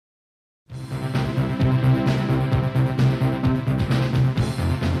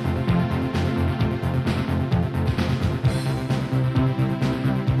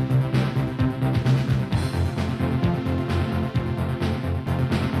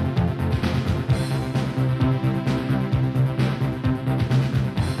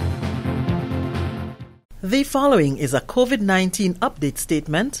The following is a COVID-19 update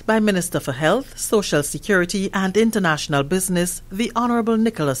statement by Minister for Health, Social Security and International Business, the Hon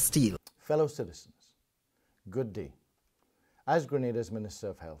Nickolas Steele. Fellow citizens, good day. As Grenada's Minister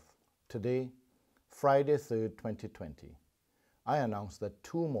of Health, today, Friday 3rd, 2020, I announce that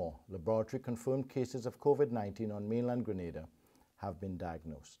 2 more laboratory-confirmed cases of COVID-19 on mainland Grenada have been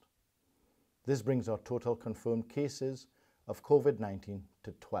diagnosed. This brings our total confirmed cases of COVID-19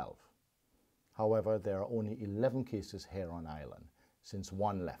 to 12. However, there are only 11 cases here on island, since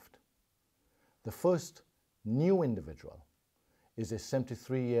 1 left. The first new individual is a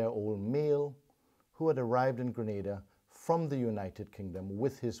 73-year-old male who had arrived in Grenada from the United Kingdom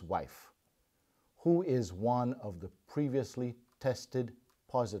with his wife, who is one of the previously tested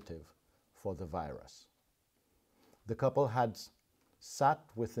positive for the virus. The couple had sat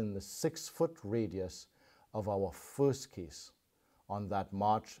within the 6-foot radius of our first case on that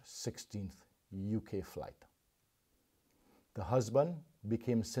March 16th UK flight. The husband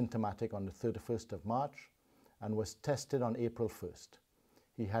became symptomatic on the 31st of March and was tested on April 1st.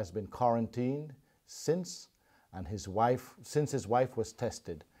 He has been quarantined since his wife was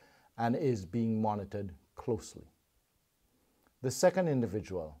tested and is being monitored closely. The second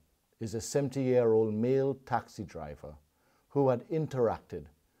individual is a 70-year-old male taxi driver who had interacted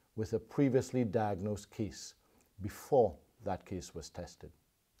with a previously diagnosed case before that case was tested.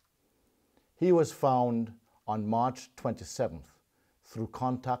 He was found on March 27th through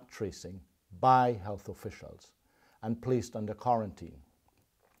contact tracing by health officials and placed under quarantine.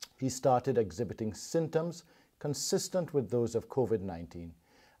 He started exhibiting symptoms consistent with those of COVID-19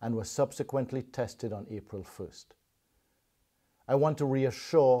 and was subsequently tested on April 1st. I want to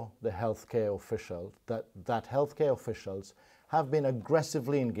reassure the healthcare officials that healthcare officials have been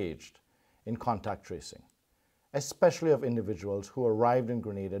aggressively engaged in contact tracing, especially of individuals who arrived in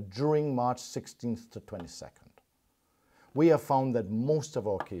Grenada during March 16th to 22nd. We have found that most of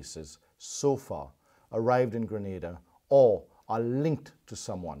our cases so far arrived in Grenada or are linked to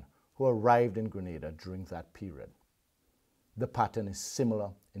someone who arrived in Grenada during that period. The pattern is similar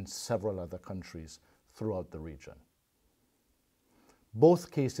in several other countries throughout the region.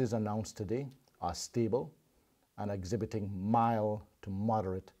 Both cases announced today are stable and exhibiting mild to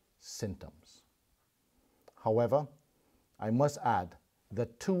moderate symptoms. However, I must add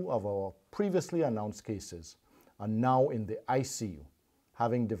that 2 of our previously announced cases are now in the ICU,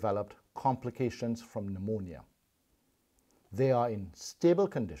 having developed complications from pneumonia. They are in stable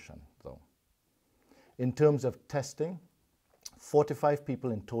condition, though. In terms of testing, 45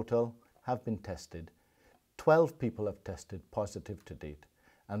 people in total have been tested. 12 people have tested positive to date,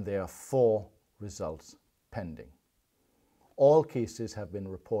 and there are 4 results pending. All cases have been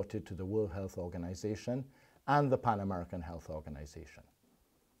reported to the World Health Organization and the Pan American Health Organization.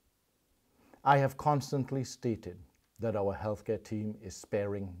 I have constantly stated that our healthcare team is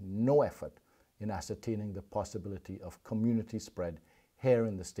sparing no effort in ascertaining the possibility of community spread here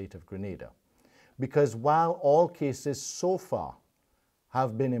in the state of Grenada, because while all cases so far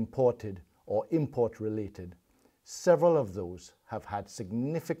have been imported or import-related, several of those have had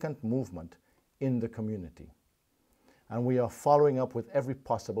significant movement in the community, and we are following up with every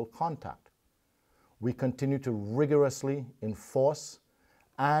possible contact. We continue to rigorously enforce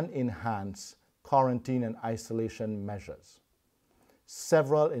and enhance quarantine and isolation measures.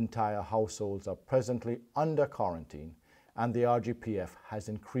 Several entire households are presently under quarantine, and the RGPF has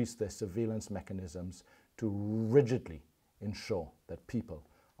increased their surveillance mechanisms to rigidly ensure that people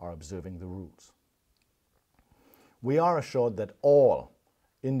are observing the rules. We are assured that all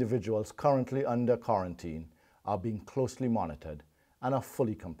individuals currently under quarantine are being closely monitored and are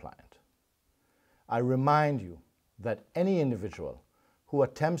fully compliant. I remind you that any individual who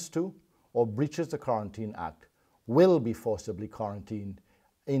attempts to or breaches the Quarantine Act will be forcibly quarantined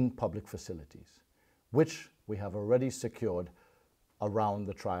in public facilities, which we have already secured around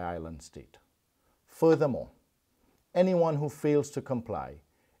the Tri-Island state. Furthermore, anyone who fails to comply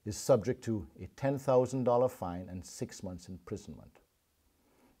is subject to a $10,000 fine and 6 months imprisonment.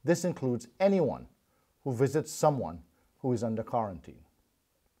 This includes anyone who visits someone who is under quarantine.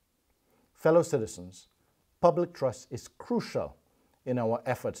 Fellow citizens, public trust is crucial in our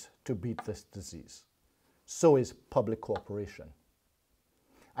efforts to beat this disease. So is public cooperation.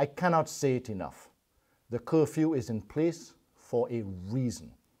 I cannot say it enough. The curfew is in place for a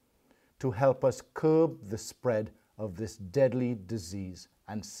reason, to help us curb the spread of this deadly disease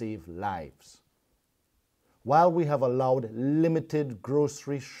and save lives. While we have allowed limited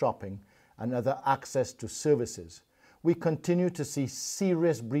grocery shopping and other access to services, we continue to see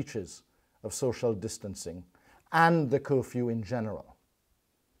serious breaches of social distancing and the curfew in general.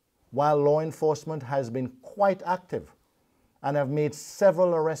 while law enforcement has been quite active and have made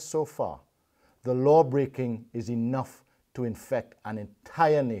several arrests so far, the law breaking is enough to infect an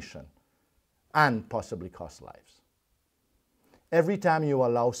entire nation and possibly cost lives. Every time you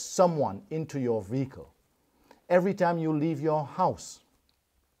allow someone into your vehicle, every time you leave your house,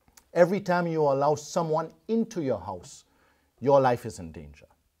 every time you allow someone into your house, your life is in danger.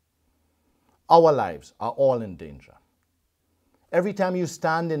 Our lives are all in danger. Every time you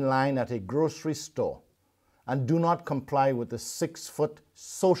stand in line at a grocery store and do not comply with the 6-foot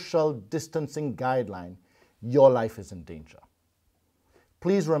social distancing guideline, your life is in danger.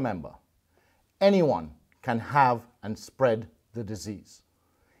 Please remember, anyone can have and spread the disease,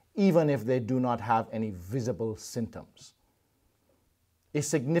 even if they do not have any visible symptoms. A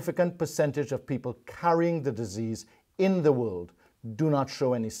significant percentage of people carrying the disease in the world do not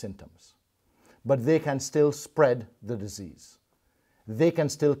show any symptoms, but they can still spread the disease. They can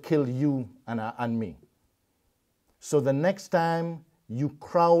still kill you and me. So the next time you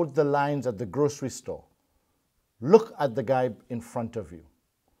crowd the lines at the grocery store, look at the guy in front of you.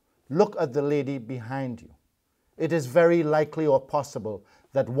 Look at the lady behind you. It is very likely or possible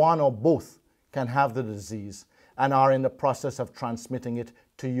that one or both can have the disease and are in the process of transmitting it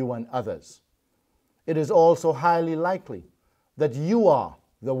to you and others. It is also highly likely that you are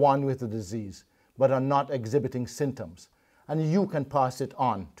the one with the disease but are not exhibiting symptoms, and you can pass it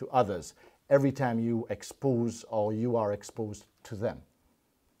on to others every time you expose or you are exposed to them.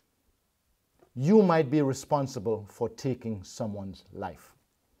 You might be responsible for taking someone's life.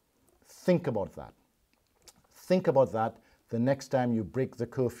 Think about that. Think about that the next time you break the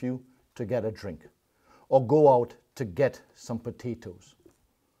curfew to get a drink or go out to get some potatoes.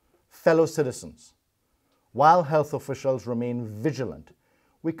 Fellow citizens, while health officials remain vigilant,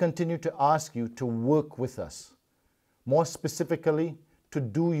 we continue to ask you to work with us. More specifically, to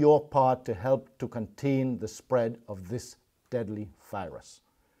do your part to help to contain the spread of this deadly virus.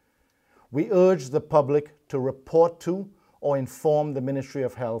 We urge the public to report to or inform the Ministry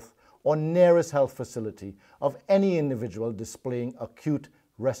of Health or nearest health facility of any individual displaying acute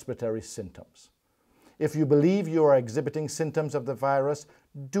respiratory symptoms. If you believe you are exhibiting symptoms of the virus,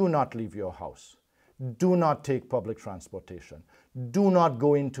 do not leave your house. Do not take public transportation. Do not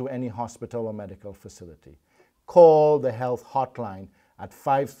go into any hospital or medical facility. Call the health hotline at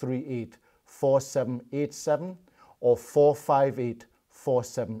 538-4787 or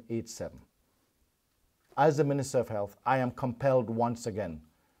 458-4787. As the Minister of Health, I am compelled once again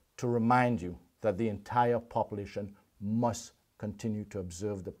to remind you that the entire population must continue to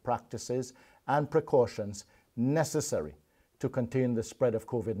observe the practices and precautions necessary to contain the spread of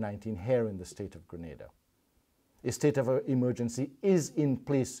COVID-19 here in the state of Grenada. A state of emergency is in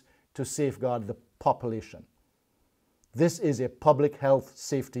place to safeguard the population. This is a public health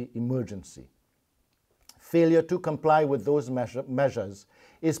safety emergency. Failure to comply with those measures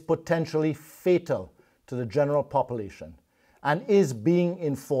is potentially fatal to the general population and is being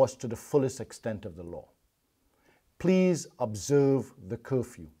enforced to the fullest extent of the law. Please observe the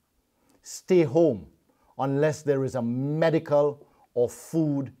curfew. Stay home unless there is a medical or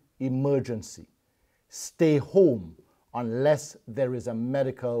food emergency. Stay home unless there is a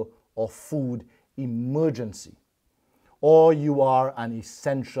medical or food emergency, or you are an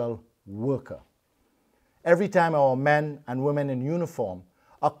essential worker. Every time our men and women in uniform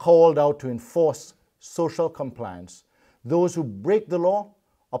are called out to enforce social compliance, those who break the law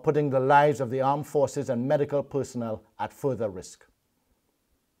are putting the lives of the armed forces and medical personnel at further risk.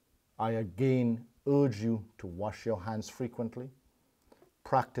 I again urge you to wash your hands frequently,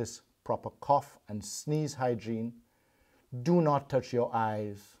 practice proper cough and sneeze hygiene, do not touch your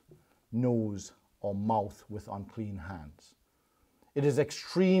eyes, nose, or mouth with unclean hands. It is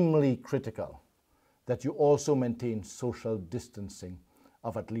extremely critical that you also maintain social distancing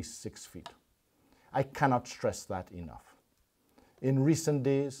of at least 6 feet. I cannot stress that enough. In recent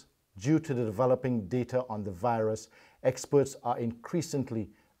days, due to the developing data on the virus, experts are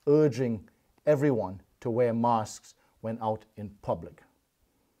increasingly urging everyone to wear masks when out in public.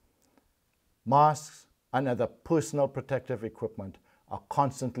 Masks and other personal protective equipment are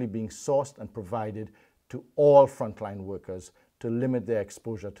constantly being sourced and provided to all frontline workers to limit their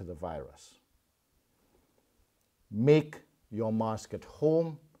exposure to the virus. Make your mask at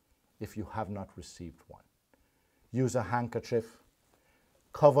home if you have not received one. Use a handkerchief.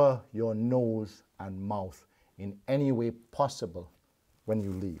 Cover your nose and mouth in any way possible when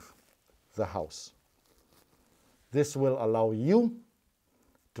you leave the house. This will allow you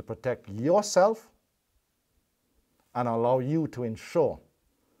to protect yourself and allow you to ensure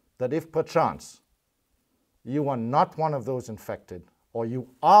that if perchance you are not one of those infected or you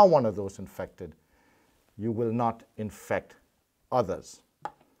are one of those infected, you will not infect others.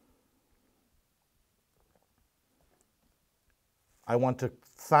 I want to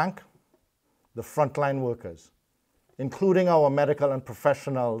thank the frontline workers, including our medical and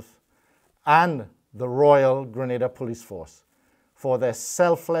professionals and the Royal Grenada Police Force, for their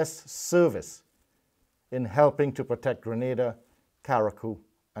selfless service in helping to protect Grenada, Carriacou,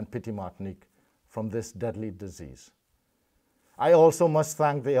 and Petite Martinique from this deadly disease. I also must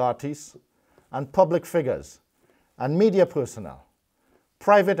thank the artists and public figures and media personnel,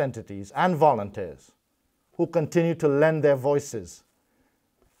 private entities and volunteers who continue to lend their voices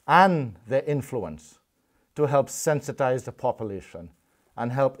and their influence to help sensitize the population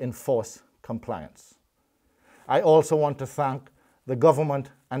and help enforce compliance. I also want to thank the government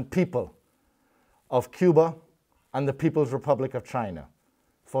and people of Cuba and the People's Republic of China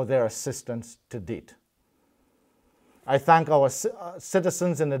for their assistance to date. I thank our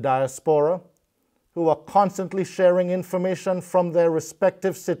citizens in the diaspora who are constantly sharing information from their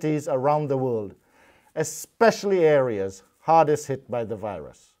respective cities around the world, especially areas hardest hit by the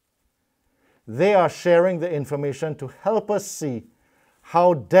virus. They are sharing the information to help us see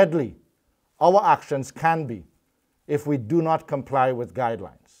how deadly our actions can be if we do not comply with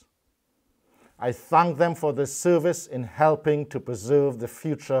guidelines. I thank them for their service in helping to preserve the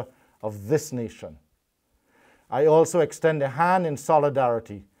future of this nation. I also extend a hand in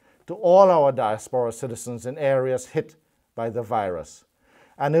solidarity to all our diaspora citizens in areas hit by the virus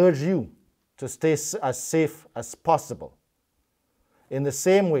and urge you to stay as safe as possible, in the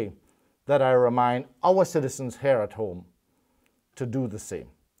same way that I remind our citizens here at home to do the same.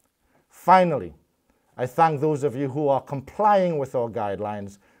 Finally, I thank those of you who are complying with our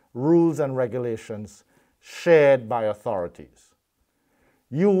guidelines, rules, and regulations shared by authorities.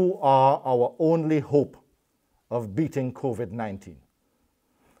 You are our only hope of beating COVID-19.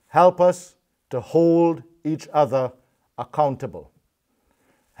 Help us to hold each other accountable.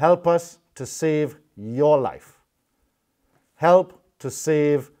 Help us to save your life. Help to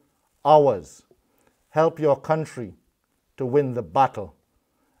save ours. Help your country to win the battle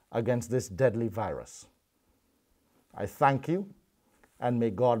against this deadly virus. I thank you, and may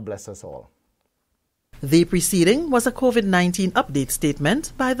God bless us all. The preceding was a COVID-19 update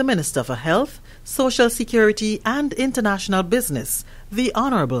statement by the Minister for Health, Social Security and International Business, the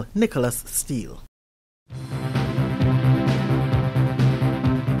Hon Nickolas Steele.